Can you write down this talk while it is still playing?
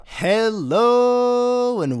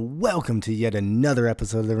Hello and welcome to yet another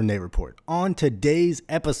episode of the Renee Report. On today's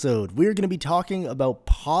episode, we're going to be talking about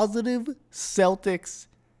positive Celtics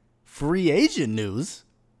free agent news.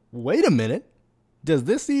 Wait a minute. Does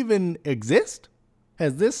this even exist?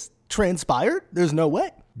 Has this transpired? There's no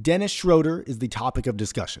way. Dennis Schroeder is the topic of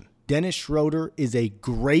discussion. Dennis Schroeder is a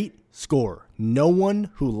great scorer. No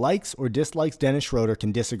one who likes or dislikes Dennis Schroeder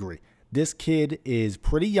can disagree. This kid is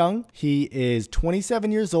pretty young. He is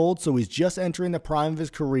 27 years old, so he's just entering the prime of his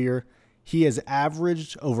career. He has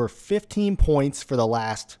averaged over 15 points for the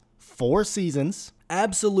last 4 seasons.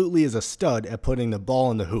 Absolutely is a stud at putting the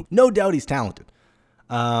ball in the hoop. No doubt he's talented.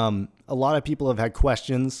 A lot of people have had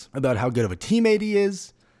questions about how good of a teammate he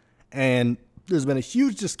is, and there's been a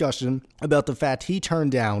huge discussion about the fact he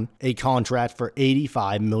turned down a contract for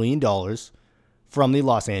 $85 million from the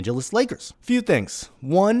Los Angeles Lakers. Few things.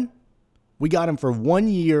 One, we got him for 1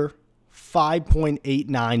 year,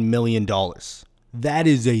 $5.89 million. That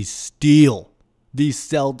is a steal. The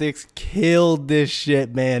Celtics killed this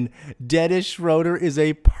shit, man. Dennis Schroeder is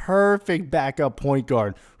a perfect backup point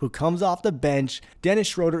guard who comes off the bench. Dennis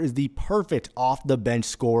Schroeder is the perfect off-the-bench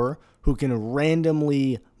scorer who can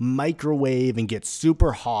randomly microwave and get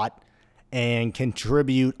super hot and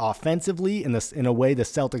contribute offensively in a way the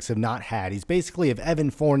Celtics have not had. He's basically if Evan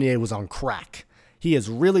Fournier was on crack. He is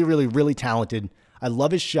really talented. I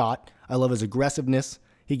love his shot. I love his aggressiveness.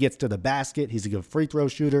 He gets to the basket. He's a good free throw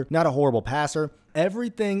shooter. Not a horrible passer.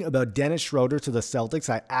 Everything about Dennis Schroeder to the Celtics,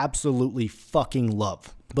 I absolutely fucking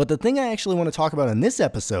love. But the thing I actually want to talk about in this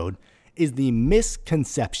episode is the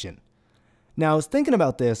misconception. Now, I was thinking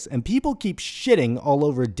about this, and people keep shitting all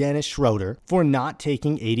over Dennis Schroeder for not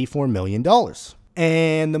taking $84 million.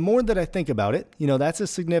 And the more that I think about it, that's a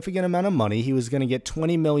significant amount of money. He was going to get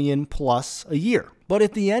 $20 million plus a year. But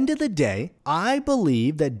at the end of the day, I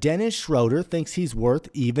believe that Dennis Schroeder thinks he's worth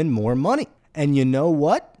even more money. And you know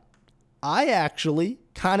what? I actually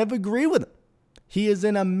kind of agree with him. He is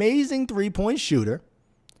an amazing three-point shooter.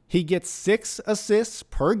 He gets 6 assists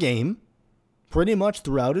per game, pretty much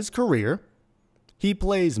throughout his career. He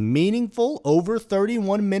plays meaningful over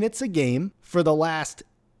 31 minutes a game for the last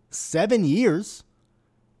 7 years.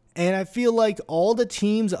 And I feel like all the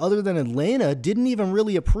teams other than Atlanta didn't even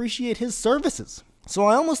really appreciate his services. So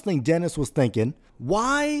I almost think Dennis was thinking,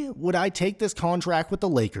 why would I take this contract with the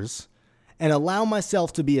Lakers and allow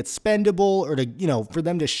myself to be expendable or to, for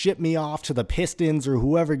them to ship me off to the Pistons or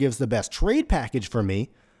whoever gives the best trade package for me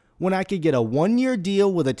when I could get a 1-year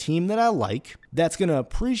deal with a team that I like that's going to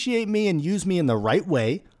appreciate me and use me in the right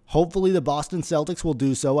way. Hopefully the Boston Celtics will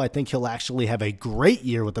do so. I think he'll actually have a great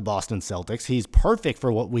year with the Boston Celtics. He's perfect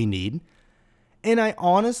for what we need. And I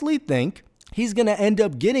honestly think he's going to end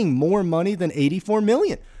up getting more money than $84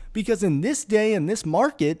 million. Because in this day, in this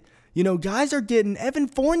market, guys are getting, Evan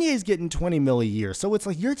Fournier is getting $20 million a year. So it's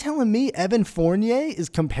like, you're telling me Evan Fournier is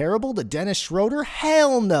comparable to Dennis Schroeder?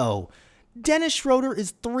 Hell no. Dennis Schroeder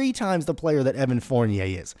is 3 times the player that Evan Fournier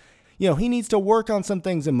is. He needs to work on some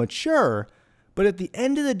things and mature. But at the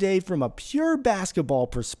end of the day, from a pure basketball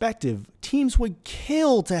perspective, teams would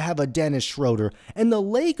kill to have a Dennis Schroeder. And the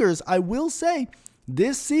Lakers, I will say,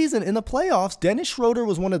 this season in the playoffs, Dennis Schroeder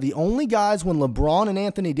was one of the only guys when LeBron and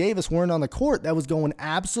Anthony Davis weren't on the court that was going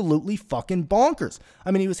absolutely fucking bonkers.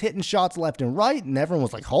 I mean, he was hitting shots left and right, and everyone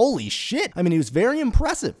was like, holy shit. I mean, he was very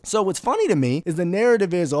impressive. So what's funny to me is the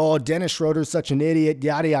narrative is, oh, Dennis Schroeder's such an idiot,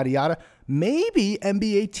 yada, yada, yada. Maybe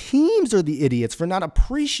NBA teams are the idiots for not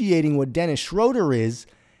appreciating what Dennis Schroeder is.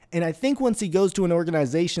 And I think once he goes to an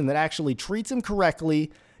organization that actually treats him correctly,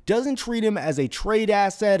 doesn't treat him as a trade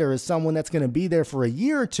asset or as someone that's going to be there for a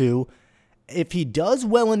year or two, if he does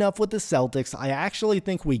well enough with the Celtics, I actually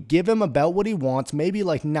think we give him about what he wants, maybe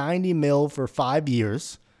like $90 million for 5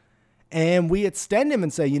 years. And we extend him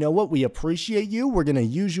and say, you know what, we appreciate you. We're going to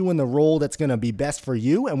use you in the role that's going to be best for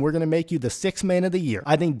you, and we're going to make you the 6th man of the year.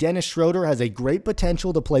 I think Dennis Schroeder has a great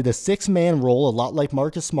potential to play the 6th man role, a lot like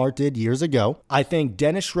Marcus Smart did years ago. I think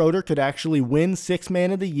Dennis Schroeder could actually win 6th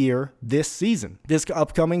man of the year this season, this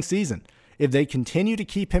upcoming season. If they continue to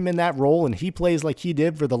keep him in that role and he plays like he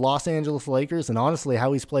did for the Los Angeles Lakers and honestly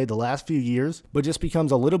how he's played the last few years, but just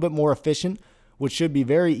becomes a little bit more efficient, which should be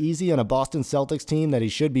very easy on a Boston Celtics team that he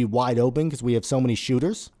should be wide open because we have so many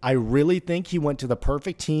shooters. I really think he went to the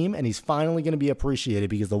perfect team and he's finally going to be appreciated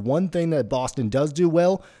because the one thing that Boston does do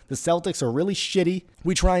well, the Celtics are really shitty.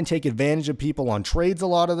 We try and take advantage of people on trades a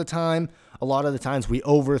lot of the time. A lot of the times we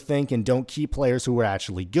overthink and don't keep players who are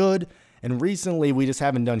actually good. And recently we just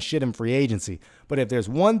haven't done shit in free agency. But if there's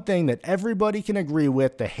one thing that everybody can agree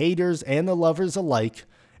with, the haters and the lovers alike,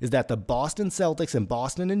 is that the Boston Celtics and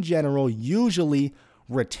Boston in general usually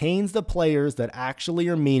retains the players that actually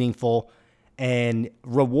are meaningful, and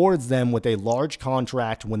rewards them with a large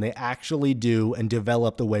contract when they actually do and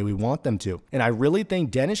develop the way we want them to. And I really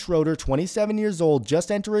think Dennis Schroeder, 27 years old,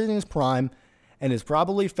 just entering his prime, and has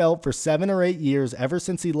probably felt for 7 or 8 years, ever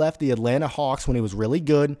since he left the Atlanta Hawks when he was really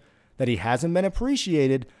good, that he hasn't been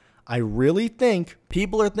appreciated. I really think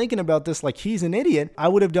people are thinking about this like he's an idiot. I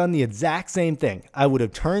would have done the exact same thing. I would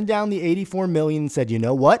have turned down the $84 million and said, you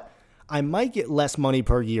know what? I might get less money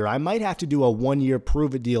per year. I might have to do a 1-year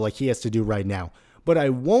prove-it deal like he has to do right now. But I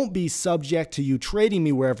won't be subject to you trading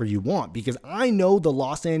me wherever you want, because I know the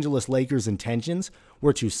Los Angeles Lakers' intentions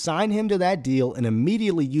were to sign him to that deal and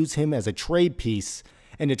immediately use him as a trade piece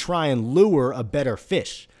and to try and lure a better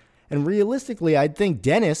fish. And realistically, I think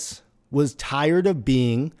Dennis was tired of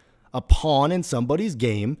being a pawn in somebody's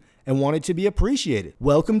game and wanted to be appreciated.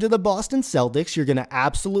 Welcome to the Boston Celtics. You're going to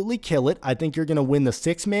absolutely kill it. I think you're going to win the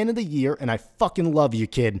 6th Man of the Year, and I fucking love you,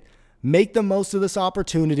 kid. Make the most of this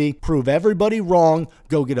opportunity. Prove everybody wrong.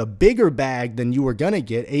 Go get a bigger bag than you were going to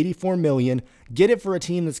get, $84 million. Get it for a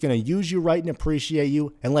team that's going to use you right and appreciate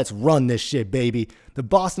you, and let's run this shit, baby. The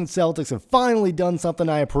Boston Celtics have finally done something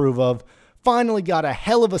I approve of. Finally got a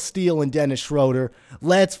hell of a steal in Dennis Schroeder.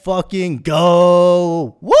 Let's fucking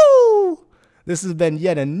go. Woo! This has been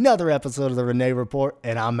yet another episode of the Renee Report,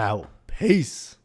 and I'm out. Peace.